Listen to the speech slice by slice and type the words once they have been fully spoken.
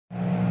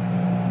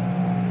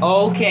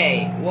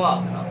Okay,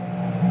 welcome.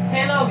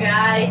 Hello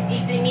guys,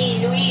 it's me,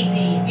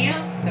 Luigi. You?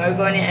 We're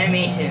going to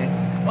animations.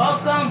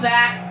 Welcome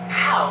back.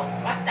 Ow!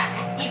 What the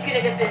heck? You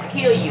could have says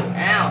kill you.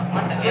 Ow!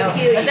 What the It'll hell?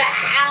 kill you.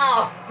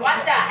 Ow!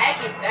 What the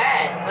heck is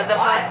that? What the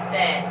What's fuck?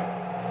 that?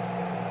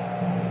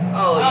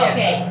 Oh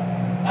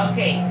yeah.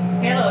 Okay.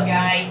 Hello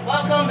guys.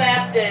 Welcome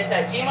back to this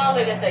Gmod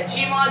with this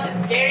Gmod,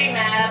 the scary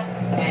map,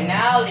 and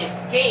now the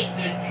escape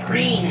the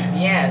dream.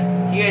 Yes.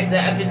 Here's the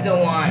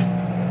episode 1.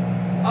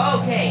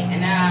 Okay,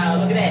 and now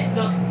look at that.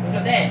 Look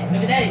at that.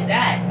 Look at that. Is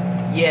that?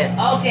 Yes.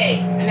 Okay,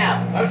 and now,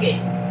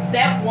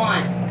 step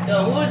 1.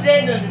 So who's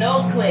in the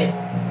no clip?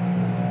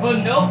 Oh,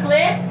 no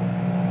clip?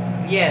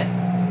 Yes.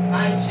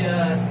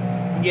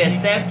 Yes.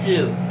 Step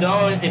 2.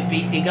 Don't use a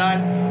PC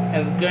gun.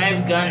 If a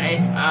grave gun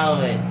is out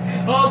of it.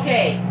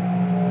 Okay.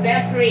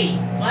 Step 3.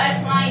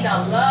 Flashlight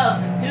I love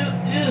to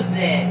use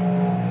it.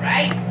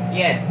 Right?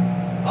 Yes.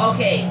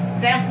 Okay.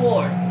 Step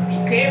 4.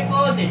 Be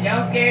careful. The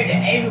jump scare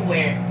they're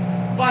everywhere.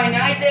 Find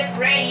nice at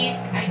Freddy's.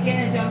 I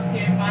can't jump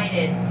scare find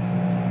it.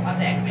 What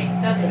the heck? I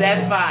stuck it.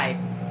 Step 5.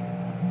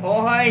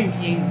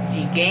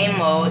 Wholehearted game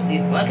mode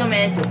is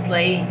recommended to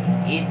play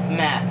it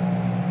map.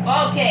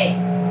 Okay.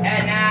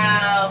 And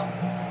now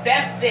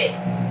step 6.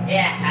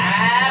 Yeah,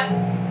 have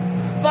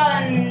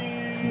fun.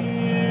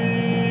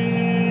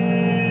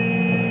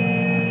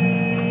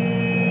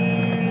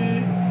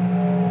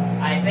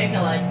 I think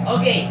I like.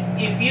 Okay,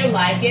 if you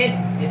like it,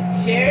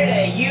 just share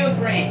it to your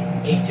friends.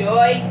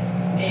 Enjoy.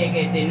 You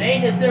can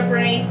donate the Super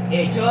Ring.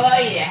 Enjoy.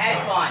 Have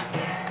fun.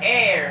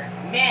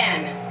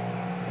 Man.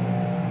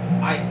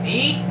 I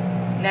see.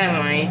 Never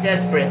mind,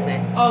 just press it.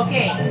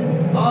 Okay.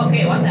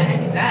 Okay, what the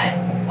heck is that?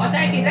 What the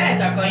heck is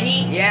that,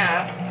 Sarkoini?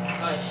 Yeah.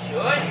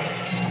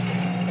 Shush.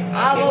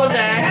 What was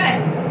that?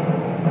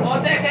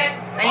 What the heck?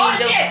 I Oh need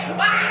to- shit!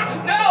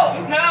 Ah!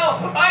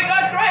 No! I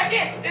got crushed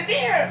it! It's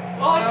here!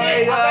 Oh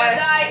shit! my I'm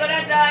God.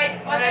 gonna die!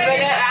 What the heck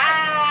is that?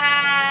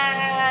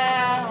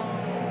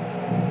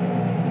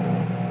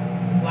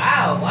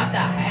 Wow, what the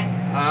heck?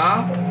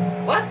 Huh?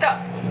 What the?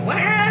 Where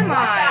am What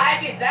the I?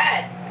 heck is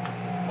that?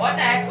 What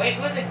the heck? Wait,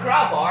 who's a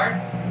crowbar?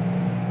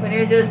 What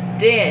you just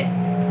did?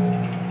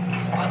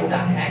 What the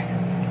heck?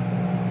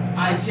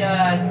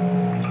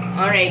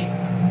 Alright,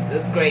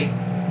 that's great.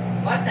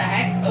 What the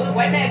heck? Oh,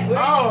 what the heck? Where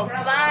is Oh, the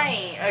crowbar?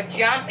 flying or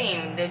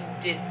jumping.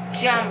 Just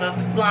jump and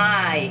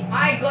fly.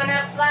 I'm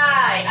gonna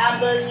fly. I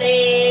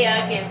believe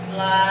I can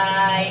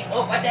fly.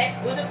 Oh, what the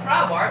heck? Who's a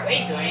crowbar?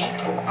 Wait, Tony.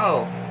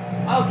 Oh,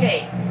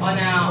 Okay. Oh,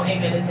 now,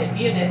 if it is a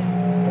few this.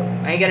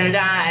 I'm gonna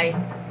die.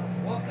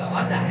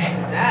 What the heck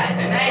is that?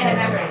 And I had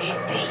never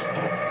seen.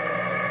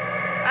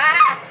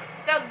 Ah!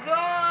 It's a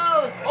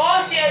ghost! Oh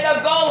shit, the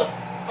ghost!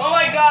 Oh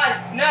my god!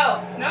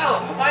 No!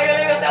 I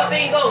gotta go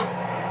something ghost!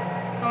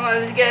 Come on,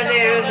 let's get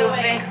there. Get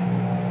away.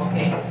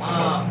 Okay,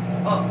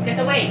 oh, get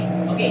away!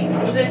 Okay,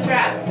 who's this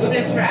trap?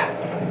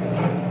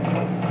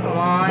 Come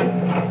on.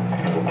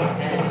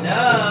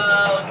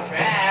 Hello,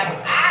 trap!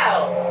 Ow!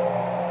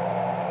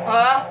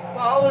 Huh?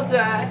 What was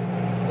that?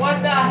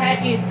 What the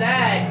heck is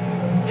that?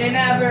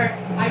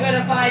 I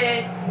gotta find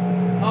it.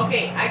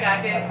 Okay, I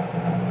got this.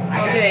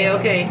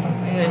 Okay.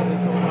 This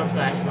is my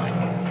flashlight.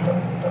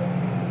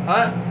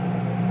 Huh?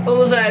 What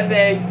was that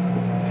thing?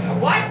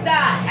 What the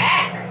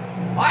heck?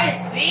 I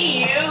see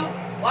you!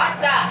 What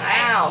the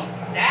heck is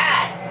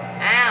that?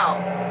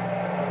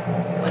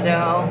 Ow! What the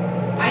hell?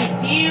 I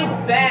feel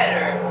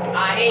better.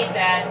 I hate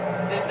that.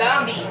 The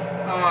zombies.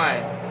 Come on.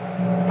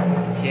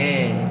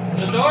 Shit.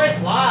 The door's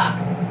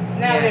locked.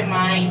 Never Yeah.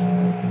 mind.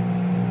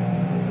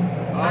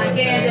 I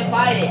Okay. can't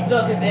fight it.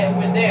 Look at that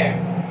over there.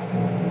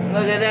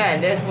 Look at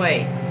that. This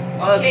way.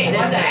 Look, Okay, this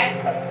what the way. heck?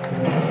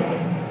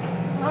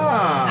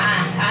 Huh.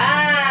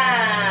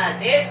 Aha!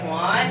 This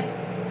one.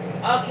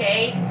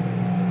 Okay.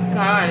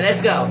 Come on,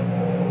 let's go.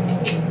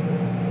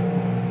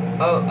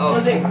 Oh.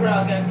 Was it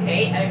Krug?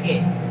 Okay.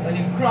 Was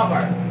it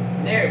crowbar?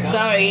 There you go.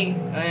 Sorry.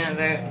 I am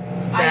very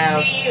I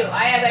sad. see you.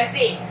 I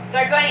see.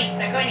 Sarkoni.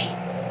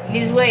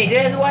 This way.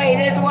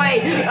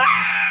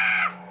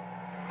 Ah!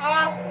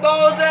 Ah, what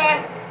was that?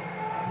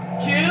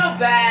 Too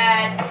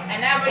bad.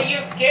 And now you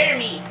scare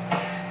me.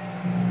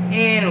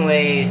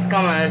 Anyways,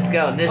 come on, let's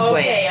go. This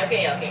way.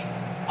 Okay.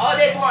 Oh,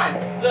 this one.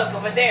 Look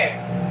over there.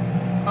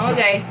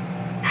 Okay.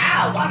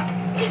 Ow! What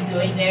is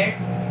doing there?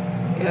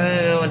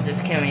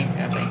 Just kill me.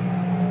 Okay.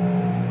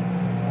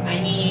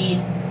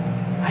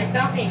 I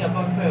something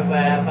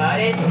about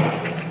it.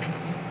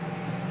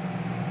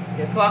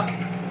 The fuck?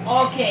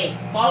 Okay,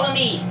 follow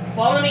me,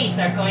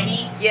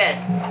 Sarkoini. Yes.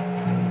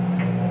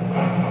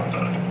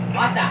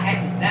 What the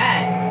heck is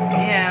that?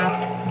 Yeah.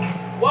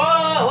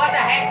 Whoa! What the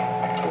heck?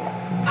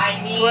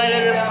 I need Put it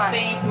in the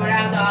something put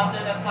out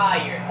after the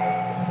fire.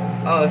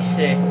 Oh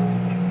shit.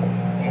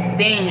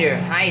 Danger.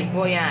 High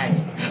voyage.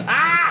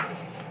 Ah!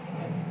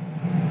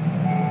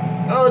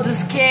 Oh, to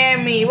scare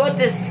me. What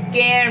to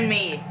scare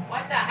me?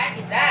 What the heck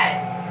is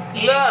that?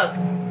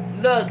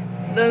 Look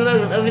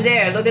over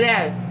there. Look at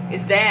that.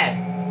 It's that.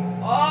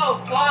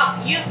 Oh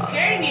fuck! You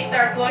scared me,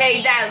 Sarkoini.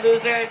 Take that,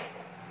 losers.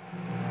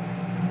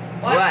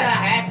 What the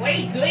heck? What are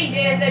you doing?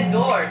 There's a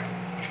door.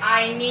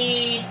 I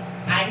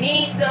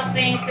need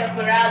something to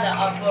put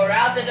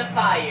out the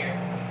fire.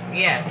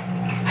 Yes.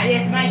 And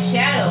it's my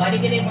shadow. I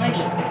didn't get any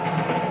money.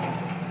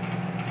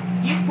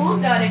 You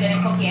fools out there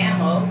getting fucking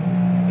ammo.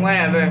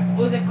 Whatever.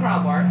 Who's a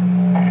crowbar?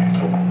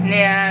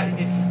 Yeah,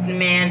 just the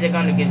man they're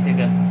gonna get to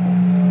go.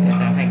 That's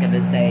something of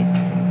the says.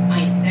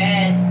 I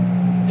said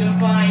to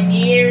find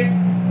years.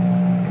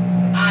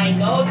 I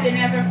go to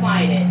never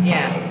find it.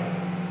 Yeah.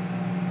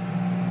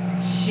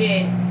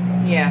 Shit.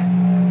 Yeah.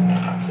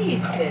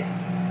 Pieces.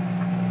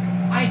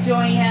 I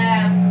join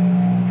have.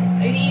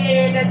 I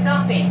needed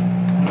something.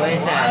 What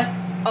is that?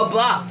 Oh,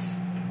 blocks.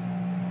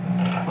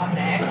 What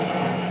the heck?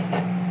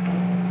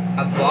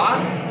 A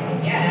box?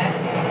 Yes.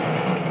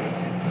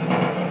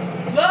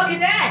 Look at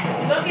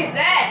that! Look at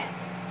that!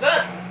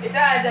 Look! It's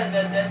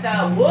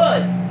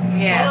wood.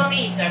 Yeah. Follow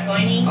me,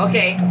 Sarkoini.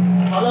 Okay.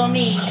 Follow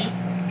me.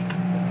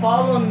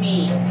 Follow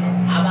me.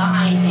 I'm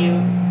behind you.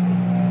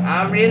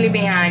 I'm really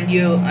behind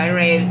you. I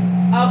really.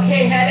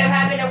 Okay, had him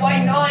having a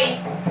white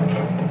noise.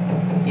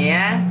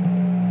 Yeah?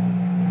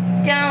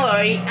 Don't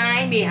worry,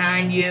 I'm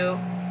behind you.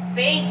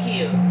 Thank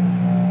you.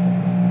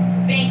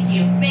 Thank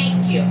you,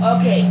 thank you.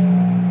 Okay.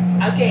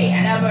 Okay,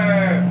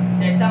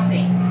 there's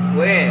something.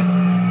 Where?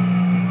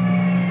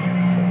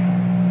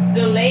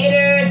 The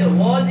later, the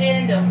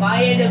warden, the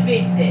fire, to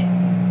fix it.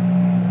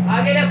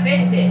 I'm gonna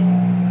fix it.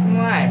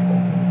 What?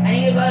 I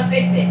think you're gonna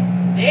fix it.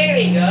 There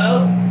we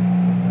go.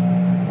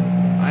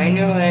 I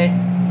knew it.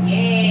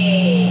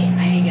 Yay.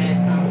 I need to get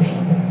something.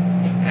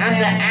 Not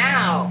the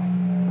owl.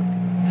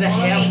 It's the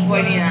Only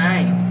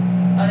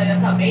F-49. Oh,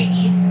 that's how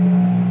babies.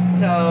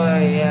 So,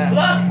 yeah.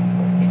 Look!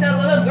 It's a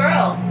little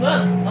girl.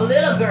 Look, a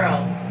little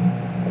girl.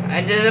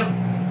 I did a...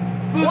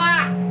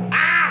 What?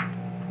 Ah!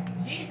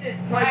 Jesus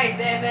Christ,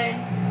 Evan.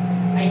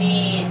 I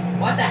mean,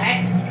 what the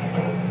heck?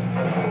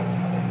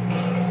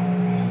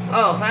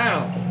 Oh,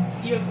 final.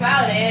 You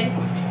found it.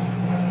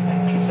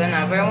 Is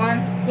another one?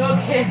 Look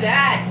at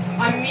that.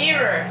 A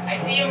mirror. I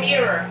see a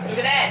mirror. Look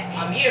at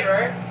that. A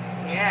mirror.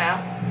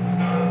 Yeah.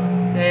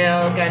 They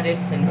all got this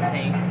thing.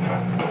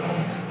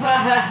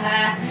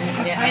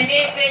 Yeah. I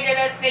need to figure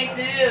this thing to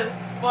do.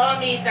 Follow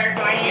me,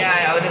 Sarkoini.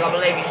 Yeah, I was gonna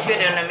believe you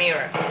shit in the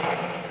mirror.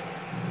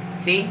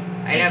 See?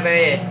 I never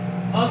is.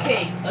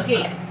 Okay,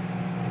 okay.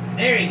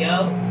 There we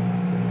go.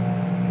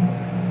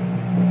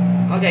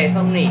 Okay,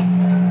 follow me.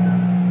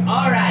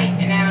 Alright,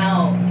 and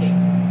now, okay.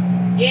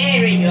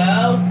 There we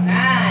go.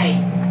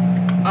 Nice.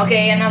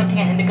 Okay, and now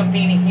the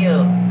completing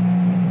hill.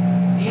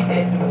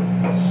 Jesus.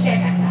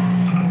 Shakaka.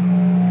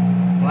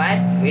 What?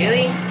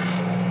 Really?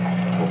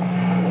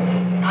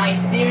 I'm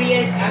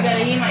serious. I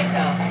gotta eat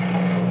myself.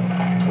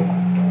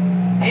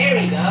 There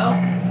we go.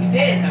 We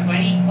did it,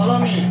 Sarkoini. Follow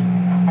me.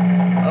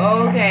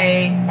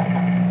 Okay.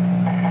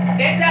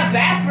 That's a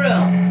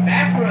bathroom.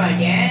 Bathroom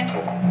again.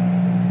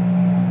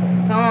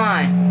 Come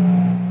on.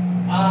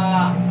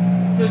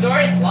 The door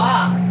is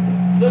locked.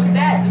 Look at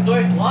that. The door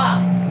is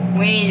locked.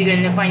 We need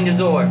to go find the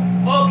door.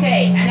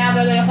 Okay, and now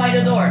we're gonna find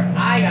the door.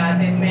 I got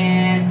this,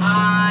 man.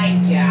 I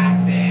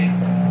got this.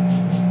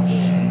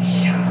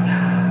 Shut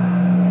up.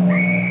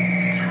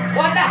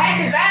 What the heck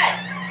is that?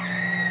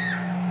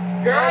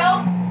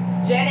 Girl?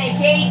 Jenny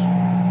Kate?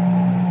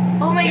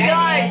 Oh my Janet.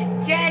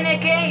 god!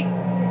 Janet!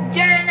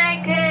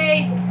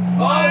 Janet!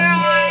 Oh, Where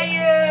are shit.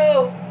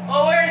 you?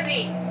 Oh, where is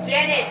he?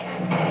 Janet!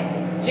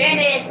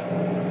 Janet!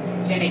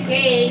 Jenny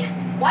Kate?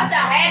 What the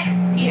heck?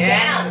 He's Yeah.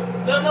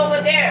 down. Look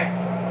over there.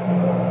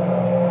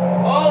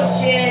 Oh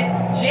shit.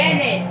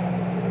 Janet!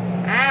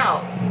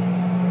 Ow!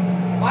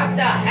 What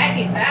the heck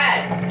is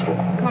that?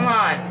 Come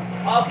on.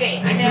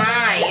 Okay, I It's never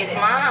mine. guessed It's it.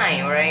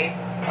 mine, right?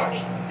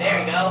 Okay, there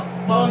we go.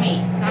 Follow me.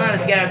 Come on,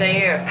 let's get out of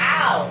here.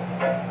 Ow!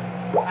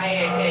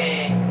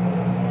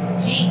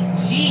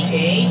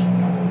 GJ?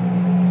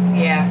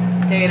 Yeah,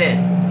 take this.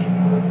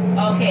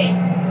 Okay.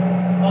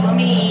 Follow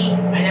me.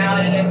 And now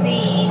we're gonna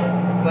see.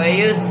 But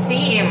you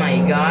see him, my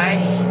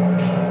gosh.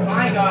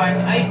 My gosh,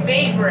 I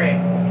favorite.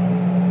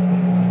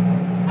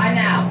 I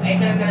know. I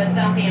could have done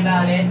something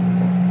about it.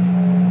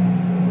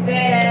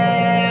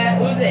 Ta-da!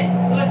 Who's it?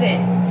 Who's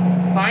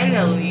it?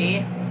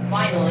 Finally.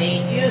 Finally,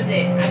 use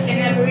it. I can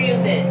never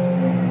use it.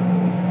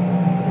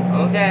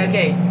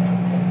 Okay.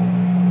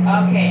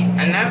 Okay.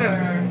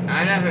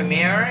 Another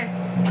mirror.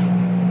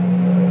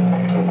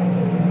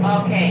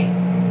 Okay.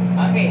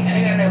 Okay, and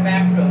I got the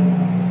bathroom.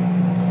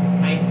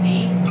 I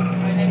see.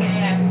 Why did I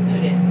have to do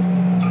this?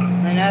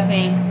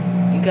 Nothing.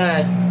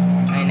 Because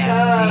I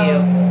never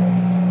feel.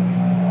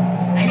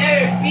 I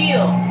never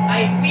feel.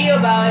 I feel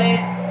about it.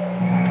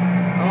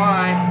 Come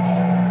on.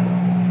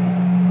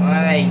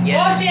 Alright, Oh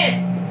yeah. shit!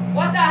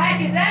 What the heck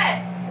is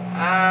that?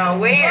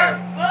 Where?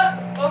 Look!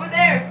 Over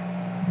there!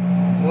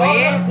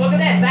 Where? Oh, look at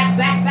that!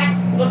 Back!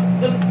 Look!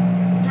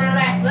 Turn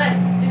back! Look!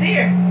 He's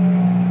here!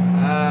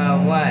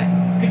 What?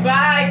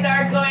 Goodbye,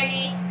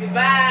 Sarkoini!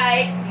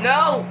 Goodbye!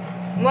 No!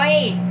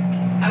 Wait!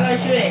 I'm gonna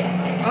shoot it.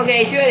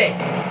 Okay, shoot it.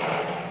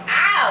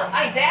 Ow!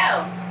 I'm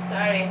down!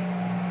 Sorry.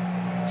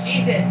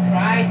 Jesus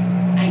Christ!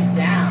 I'm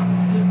down,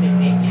 stupid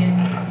bitches.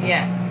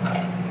 Yeah.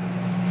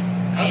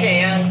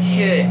 Okay, I'll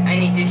shoot it. I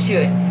need to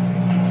shoot.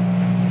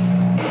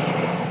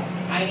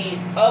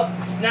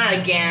 Not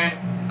again.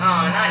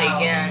 Oh, not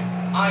again.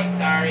 I'm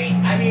sorry.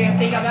 I didn't even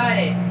think about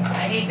it.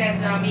 I hate that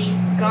zombie.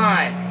 Come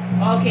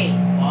on. Okay,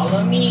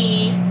 follow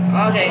me.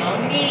 Okay.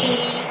 Follow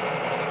me.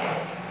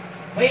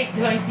 Wait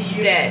till I see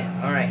you. Dead.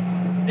 Alright.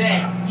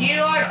 Dead.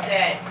 You are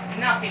dead.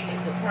 Nothing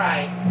is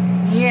surprise.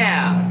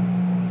 Yeah.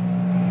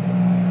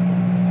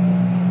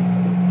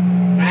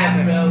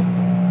 Afro.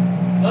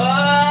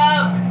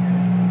 Oh!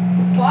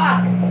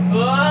 Fuck!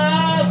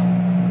 Oh!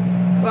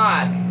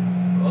 Fuck.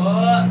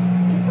 Oh!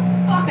 Get the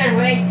fuck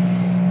away!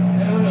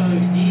 Oh,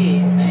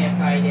 jeez. I didn't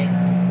fight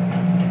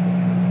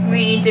it. We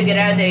need to get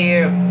out of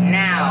here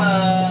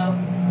now.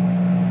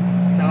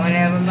 So,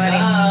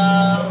 everybody.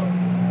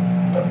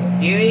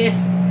 Serious?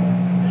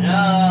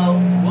 No.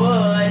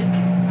 Wood.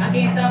 How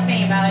can you stop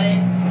saying about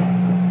it?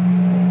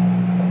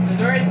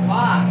 The door is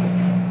locked.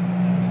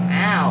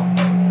 Ow.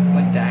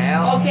 What the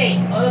hell? Okay.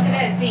 Oh, look at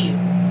that. See you.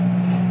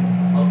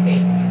 Okay.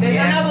 There's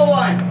Yeah. another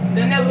one.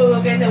 The another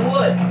one. There's a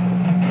wood.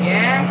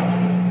 Yes?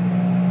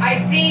 I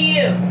see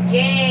you!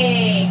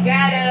 Yay!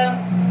 Got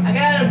him! I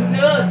got a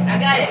nose! I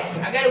got it!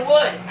 I got a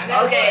wood! I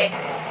got Okay. a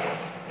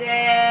wood!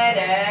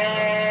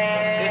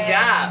 Ta-da. Good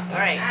job.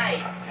 Alright.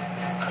 Nice!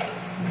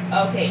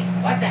 Okay,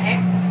 what the heck?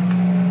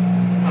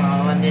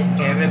 Oh, this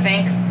server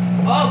bank.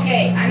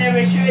 Okay, I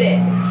never shoot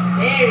it.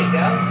 There we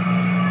go.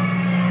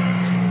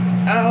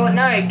 Oh,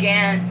 not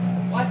again.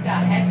 What the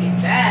heck is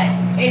that?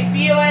 If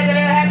you are gonna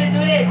have to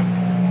do this,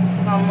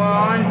 Come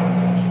on.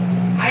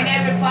 I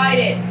never fight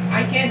it.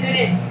 I can't do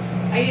this.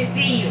 I just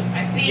see you.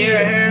 I see You you.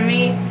 heard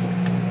me?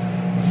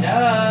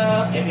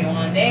 Hello,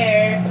 everyone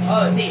there.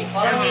 Oh, see,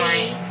 follow Never me.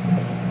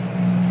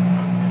 mind.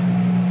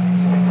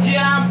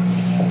 Jump!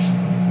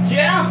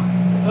 Jump!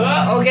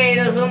 Oh, Okay,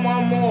 there's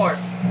one more.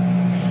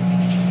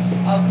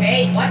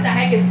 okay, what the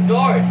heck is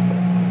doors?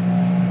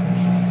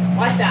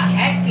 What the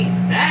heck is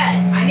that?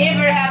 I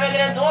never have a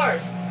little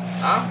doors.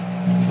 Huh?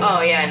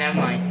 Oh, yeah, never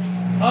mind.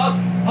 Up,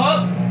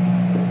 up.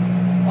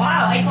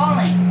 Wow, I'm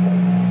falling.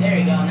 There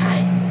we go,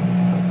 nice.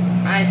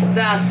 I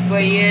stuck for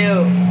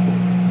you.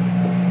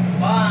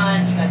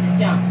 Fun, you got this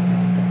jump.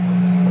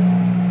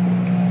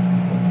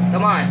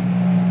 Come on.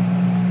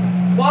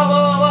 Whoa,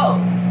 whoa, whoa,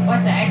 whoa.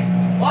 What the heck?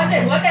 What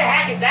the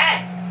heck is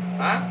that?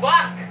 Huh?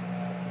 Fuck!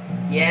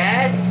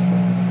 Yes?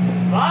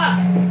 Fuck!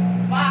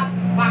 Fuck!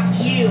 Fuck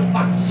you!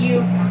 Fuck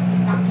you!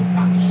 Fuck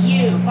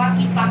you!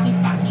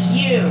 Fucky!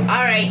 You!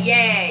 Alright,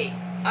 yay.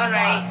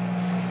 Alright.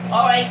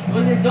 Alright,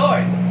 what's this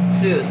door?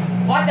 Shoot.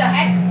 What the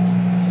heck?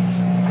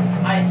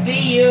 I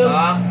see you.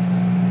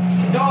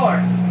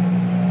 Door.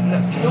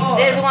 Door.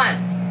 There's one.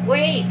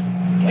 Wait.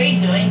 What are you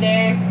doing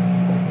there?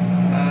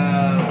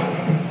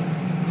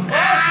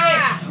 Oh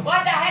shit!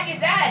 What the heck is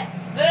that?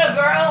 Little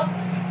girl?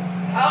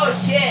 Oh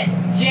shit!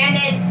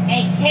 Janet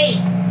and Kate.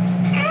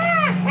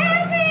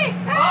 Help me.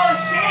 Oh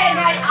shit!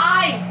 My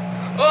eyes!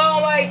 Oh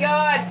my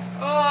god.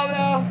 Oh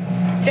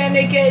no.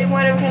 Syndicate,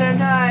 when am I gonna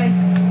die?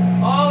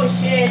 Oh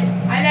shit!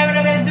 I never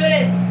know how to do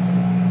this.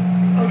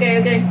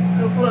 Okay.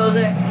 Go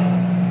closer.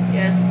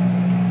 Yes.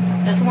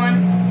 This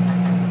one?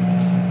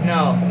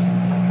 No.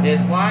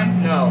 This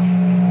one? No.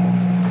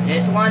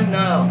 This one?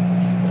 No.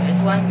 This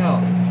one? No.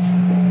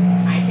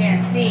 I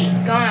can't see.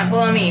 Come on,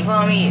 follow me.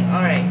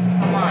 Alright,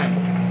 come on.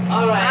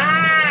 Alright.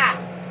 Ah!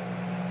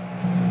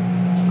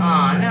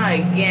 Oh, not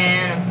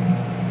again.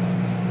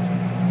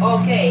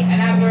 Okay,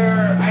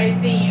 I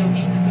see you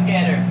piece it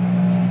together.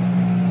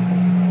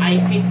 I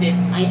fixed this.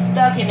 I'm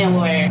stuck in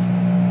nowhere.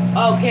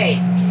 Okay.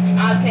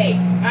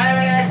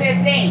 I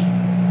say thing.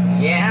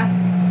 Yeah?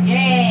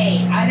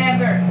 Yay!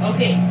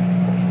 Okay.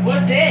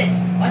 What's this?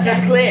 What's It's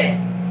a that cliff.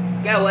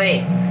 Go away.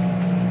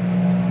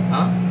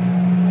 Huh?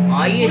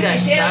 Oh, you Push got your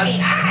shit on me.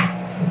 stuck. Ah!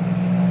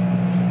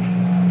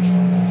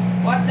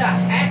 What the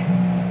heck?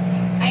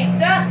 I'm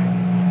stuck.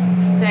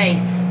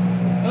 Thanks.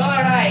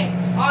 Alright.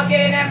 I'll get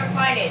it, never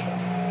find it.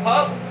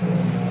 Oh,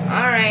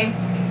 Alright.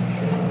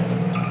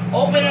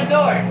 open the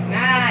door.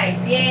 Nice.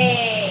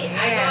 Yay.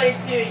 I Yeah. got it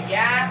too,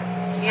 yeah?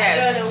 Yes.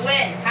 I got the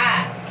win. Ha.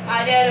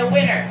 I got the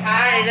winner.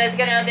 Alright, Ha. let's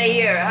get out of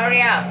here.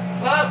 Hurry up.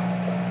 Oh.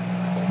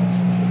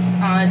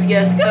 Let's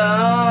just go.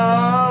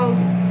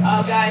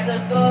 Oh, guys,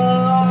 let's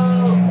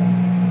go.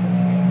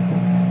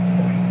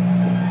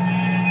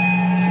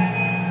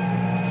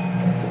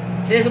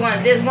 This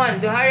one.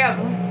 Hurry up.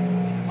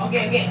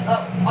 Okay.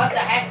 Oh, what the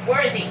heck?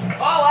 Where is he?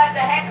 Oh, what the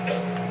heck?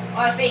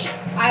 Oh, I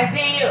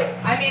see you.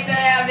 I'm missing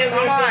out.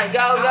 Come on,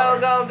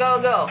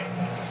 go.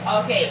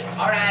 Okay,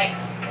 alright.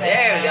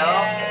 There we go.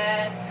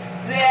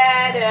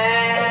 Ta-da.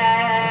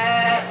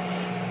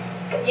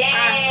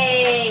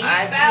 Yay!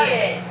 I You found see.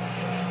 it.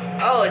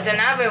 Oh, it's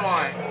another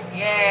one.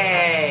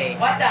 Yay.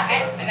 What the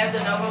heck? And that's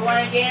another one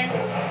again?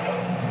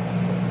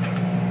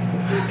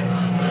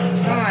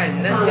 Come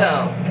on, let's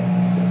go.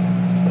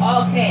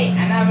 Okay,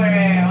 another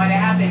what I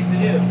have to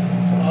do.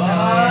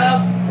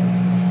 Up.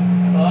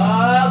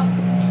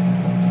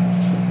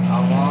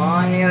 Come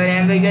on,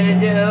 what we gonna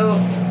do?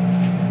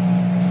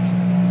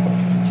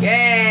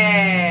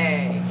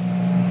 Yay!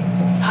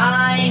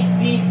 I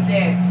fixed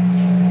this.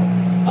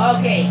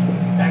 Okay,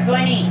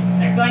 Sarconi,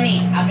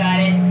 I got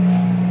it.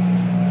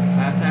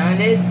 I found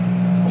this.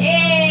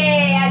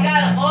 Yay! I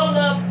got all of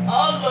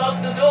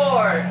the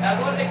door.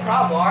 What's the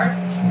crowbar?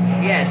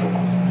 Yes.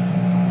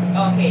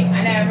 Okay,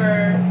 I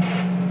never.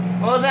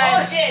 What was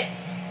that? Oh shit!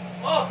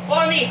 Oh,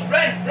 follow me!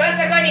 Run! Run,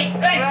 Sakani!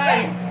 Run!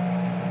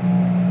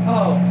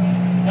 Oh,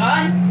 it's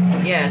done?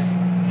 Yes.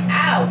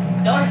 Ow!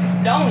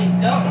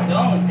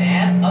 Don't,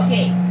 Dad.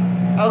 Okay.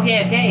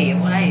 Okay.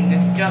 Why?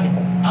 Just joking.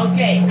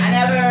 Okay,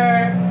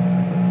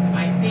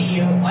 I see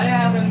you. What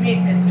happened to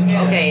mix this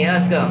together? Okay,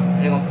 let's go.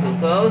 I'm gonna put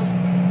close.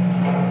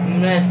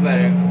 That's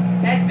better.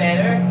 That's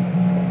better.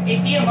 A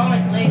few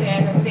moments later,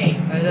 I can say,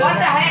 what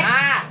the heck?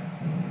 Ah!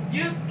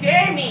 You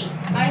scared me!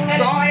 I had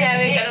Don't a worry, first I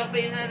hit. got a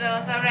piece of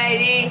those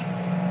already.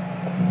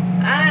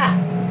 Ah!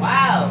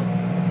 Wow.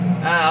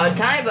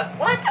 Time, but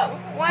what the?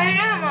 Where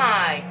am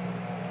I?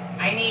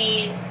 I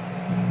need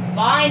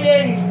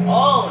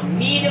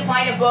need to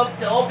find a book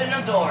to open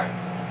the door.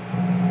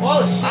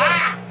 Oh shit!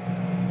 Ah!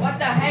 What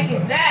the heck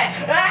is that?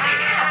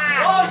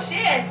 Ah! Oh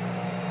shit!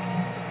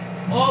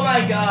 Oh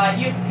my god,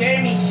 you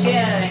scared me shit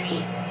out of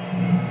me.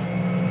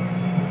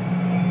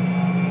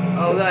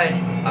 Oh gosh,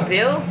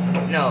 uphill?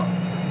 No.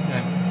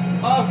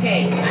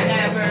 Okay, I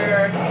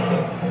never.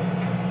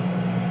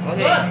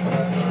 Okay.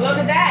 Look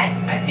at that!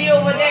 I see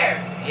over there.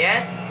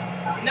 Yes?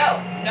 No.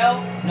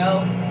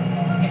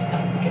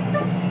 Get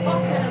the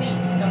fuck out of me.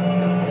 No.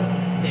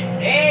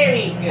 There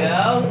we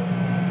go.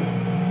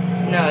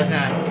 No, it's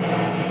not.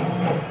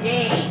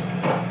 Yay.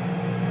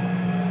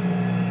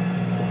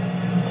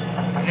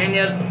 And the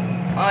other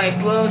eye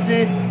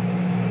closes.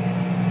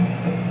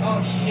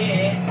 Oh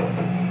shit.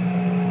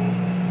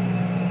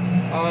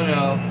 Oh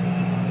no.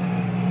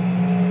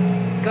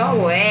 Go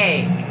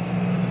away.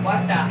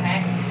 What the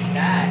heck is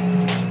that?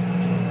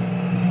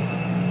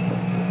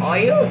 Are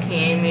you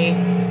kidding me?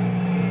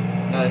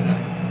 No, it's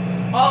not.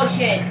 Oh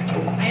shit. I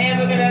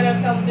never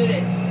gonna come do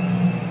this.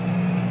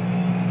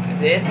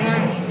 This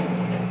one?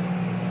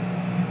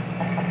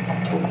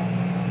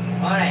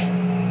 Alright.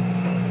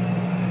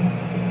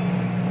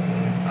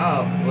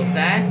 Oh, what's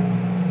that?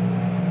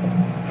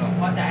 No.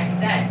 What the heck is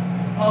that?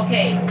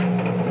 Okay.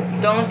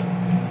 Don't.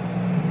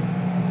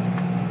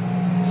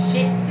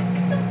 Shit.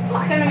 Get the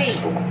fuck out of me.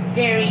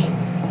 Scary.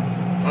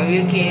 Are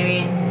you kidding me?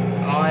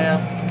 All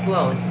else is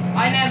closed.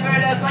 I never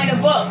find the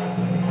books.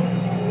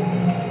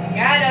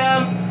 Got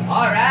him.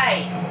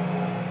 Alright.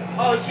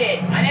 Oh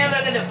shit. I never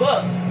look at the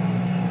books.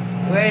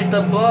 Where's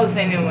the books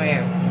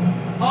anywhere?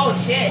 Oh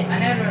shit.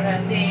 I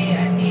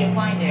see you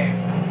find there.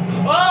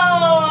 Whoa.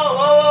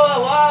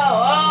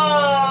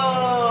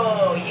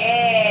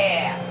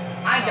 Yeah.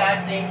 I got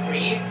some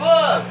free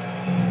books.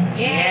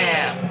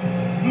 Yeah.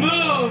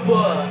 Move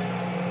book.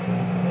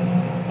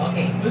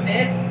 Okay, who's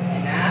this?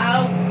 And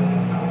now.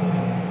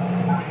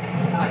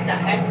 What the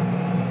heck?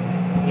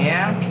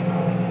 Yeah?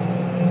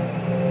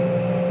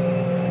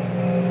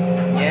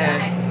 What Yes. the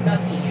heck is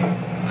stuck here?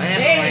 I never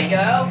There we mind. go.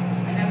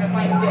 I never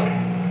find the book.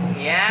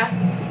 Yeah?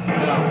 No.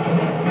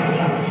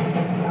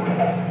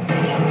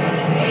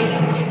 Okay.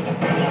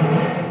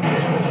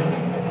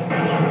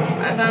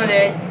 I found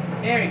it.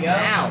 There we go.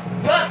 Now.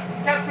 Look,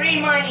 it's a free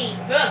money.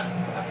 Look,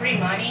 a free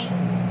money.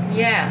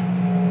 Yeah.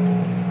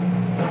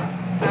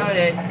 Found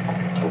it.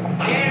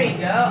 There we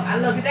go. I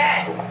look at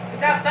that.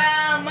 It's a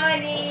found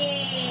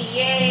money.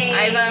 Yay.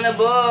 I found a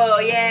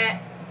book. Yeah.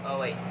 Oh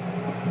wait.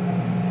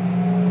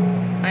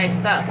 I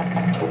stuck.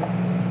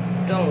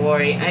 Don't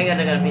worry. I got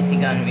a PC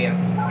gun here.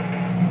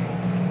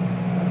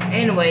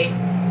 Anyway.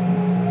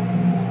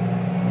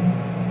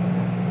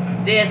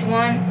 This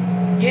one.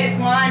 This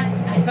one.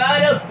 I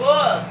found a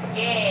book.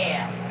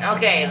 Yeah.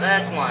 Okay,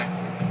 last one.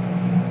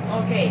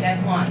 Okay,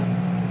 that's one.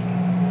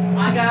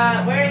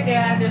 Where is it?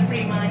 I have the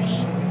free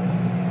money.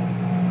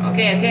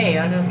 Okay.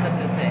 I'll do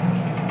something to say.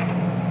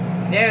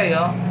 There we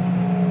go.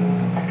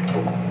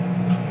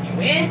 You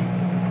win?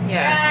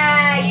 Yeah.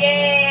 Ah,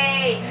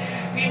 yay!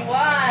 We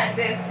won!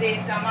 This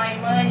is my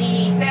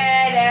money.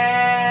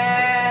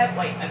 Ta-da!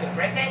 Wait, I can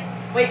press it?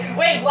 Wait,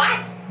 what?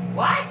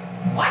 What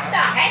the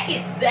heck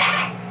is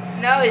that?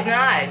 No, it's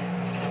not.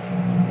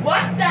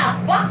 What the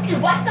fuck?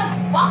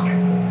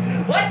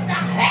 What the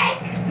heck?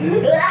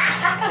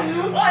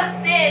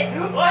 What's it?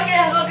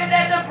 Look at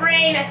that, the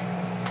brain.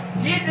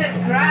 Jesus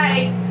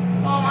Christ.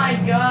 Oh my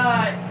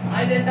god.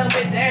 I just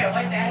opened there.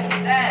 What the heck is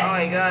Oh that?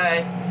 my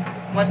god.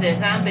 What is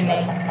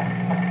happening?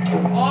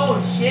 Oh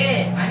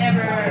shit. I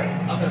never...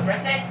 I'm gonna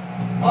press it.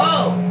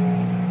 Oh.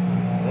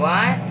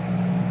 What?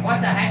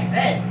 What the heck is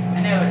this? I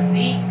never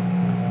see.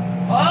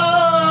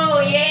 Oh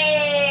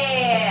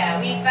yeah.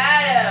 We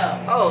found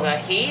him. Oh, the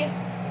key?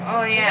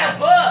 Oh It's a yeah.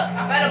 book.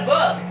 I found a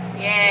book.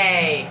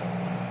 Yay.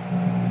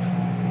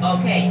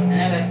 Okay. I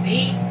never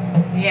see.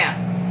 Yeah.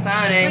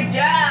 Found it. Good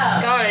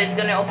job. Come on, it's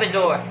gonna open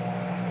door.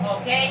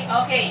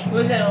 Okay.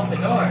 Who's that open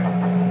door?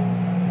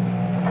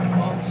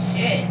 Oh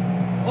shit.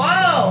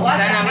 Whoa, what Is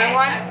that the number heck?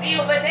 one? I see you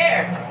over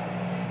there.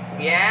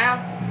 Yeah?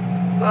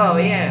 Oh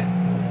yeah.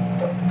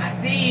 I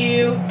see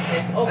you.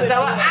 It's open So,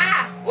 door.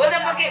 what the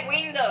fuck is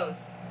Windows?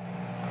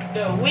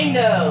 The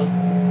windows.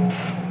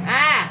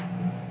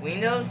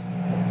 Windows?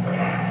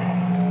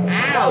 Oh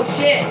Ow.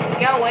 shit.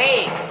 Go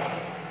away.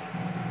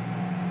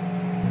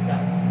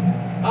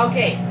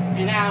 Okay,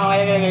 and now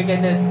I gotta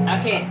get this. I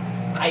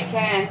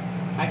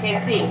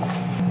can't see.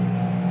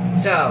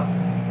 So,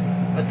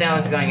 what the hell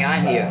is going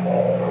on here?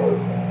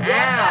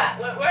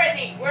 Ow! Where is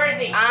he? Where is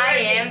he? I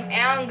am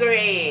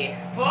angry.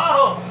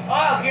 Oh,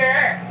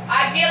 girl!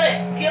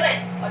 Kill it!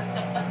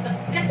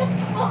 Get the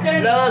fuck out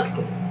of Look,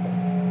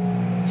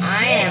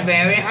 I am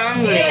very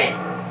hungry.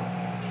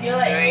 Kill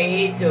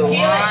it! 3, 2,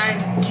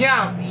 1,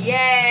 jump!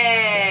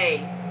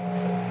 Yay!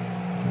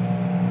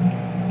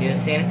 You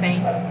see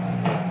anything?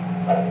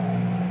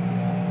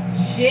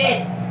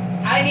 Shit!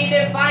 I need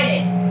to fight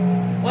it.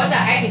 What the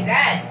heck is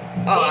that?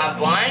 Oh, I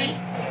won?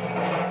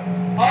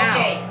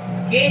 Okay,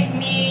 give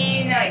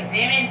me my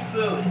damn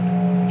food.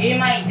 Give me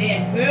my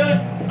damn food.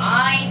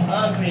 I'm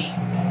hungry.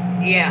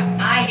 Yeah.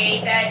 I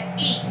hate that.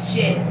 Eat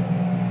shit.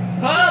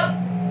 Huh?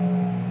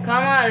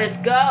 Come on, let's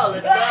go.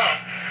 Let's go.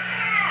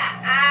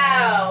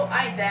 Ow!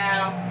 I'm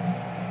down.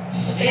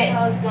 What the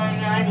hell is going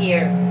on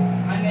here?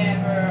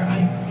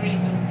 I'm free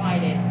to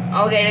fight it.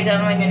 Okay, the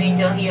government gonna need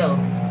to heal.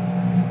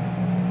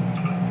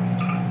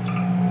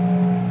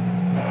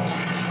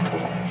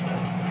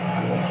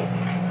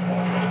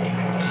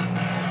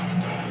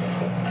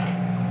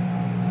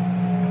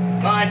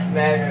 Much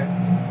better.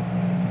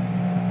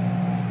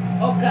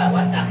 Oh god,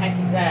 what the heck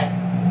is that?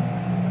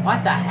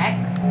 What the heck?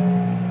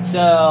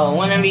 So,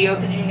 whenever you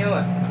continue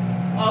it.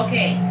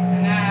 Okay,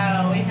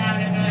 now we have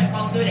to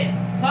go do this.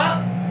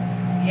 Huh?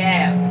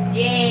 Yeah.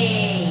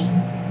 Yay!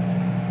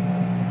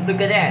 Look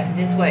at that.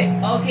 This way.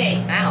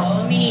 Okay, Ow.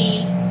 follow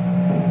me.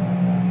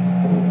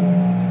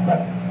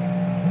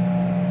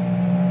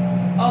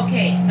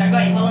 Okay,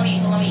 Sargoni, follow me.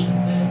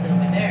 There's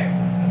over there.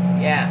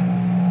 Yeah.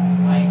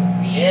 I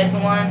see. This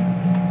one.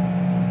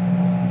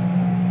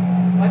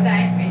 What the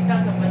heck? They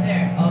stuck over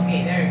there.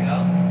 Okay, there you go.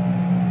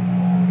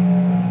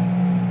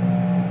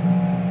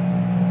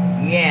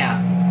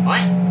 Yeah. What?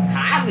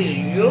 Have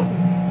you?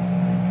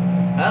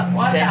 Oh,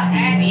 What the that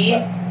heck? TV?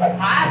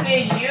 Have a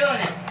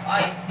unit.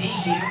 I see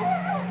you.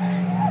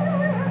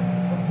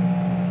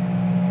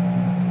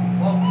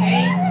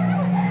 Okay.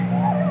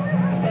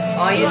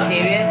 Are you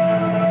serious?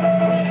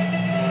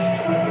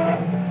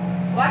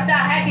 What the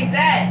heck is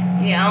that?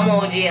 Yeah, I'm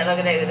OG. Look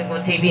at that. Look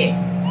at TV.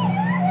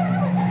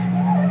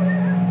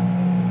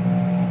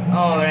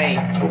 Alright.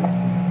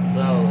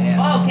 So,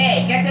 yeah.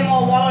 Okay, get them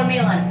all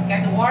watermelon.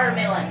 Get the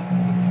watermelon.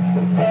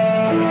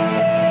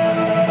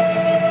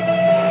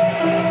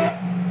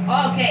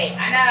 Okay,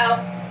 I know.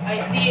 I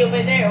see you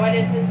over there. What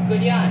is this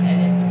goodion?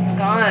 And this is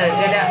Come on, let's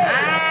get out.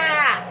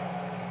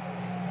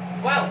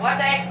 Well, what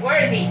the heck? Where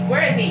is he?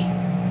 Where is he?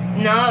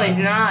 No, it's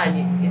not.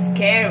 It's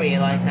scary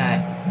like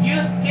that.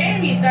 You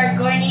scared me,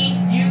 Sargoni.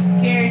 You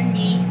scared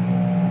me.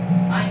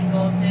 I'm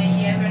going to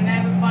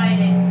never fight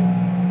it.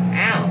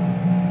 Ow.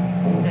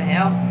 What the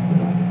hell?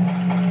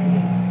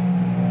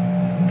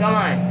 Come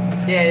on.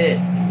 There it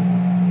is.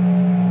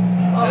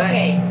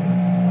 Okay.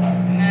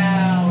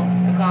 Now.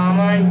 Come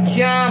on,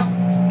 jump.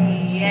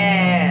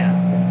 Yeah.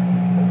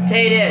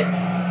 Take this.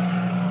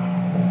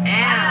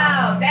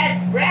 Ow,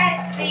 that's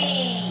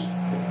Ressies.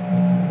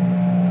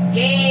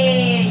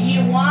 Yeah,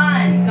 you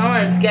won. Come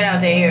on, let's get out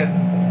of here.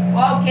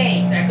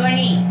 Okay,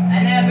 Sargoni.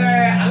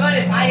 I'm going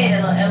to find it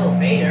in the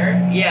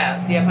elevator. Yeah,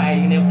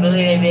 fine. You know,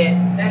 believe it.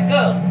 Let's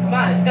go. Come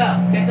on, let's go.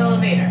 Get the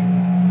elevator.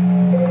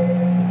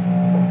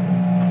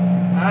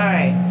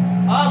 Alright.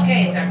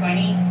 Okay,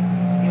 Sargoni.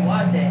 It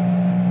was it.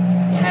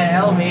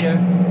 Yeah, elevator.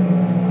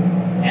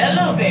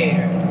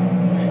 Elevator.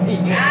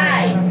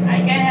 Nice.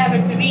 I can have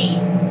it to me.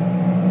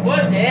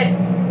 What's this?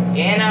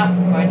 Yeah, enough.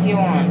 What you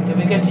want? To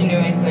be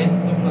continuing place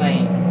to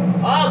play.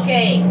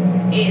 Okay.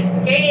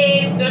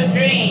 Escape the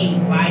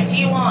Dream by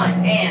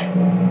G1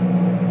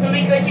 and to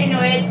be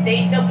continued,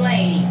 they still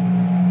playing.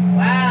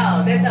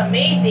 Wow, that's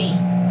amazing.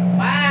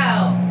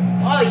 Wow.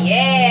 Oh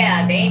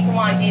yeah, thanks for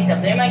watching. So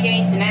play my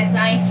games next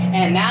time.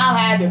 And now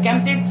have your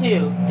Chapter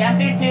 2.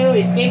 Chapter 2,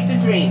 Escape the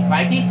Dream,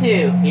 Party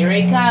 2. Here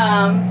it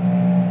comes.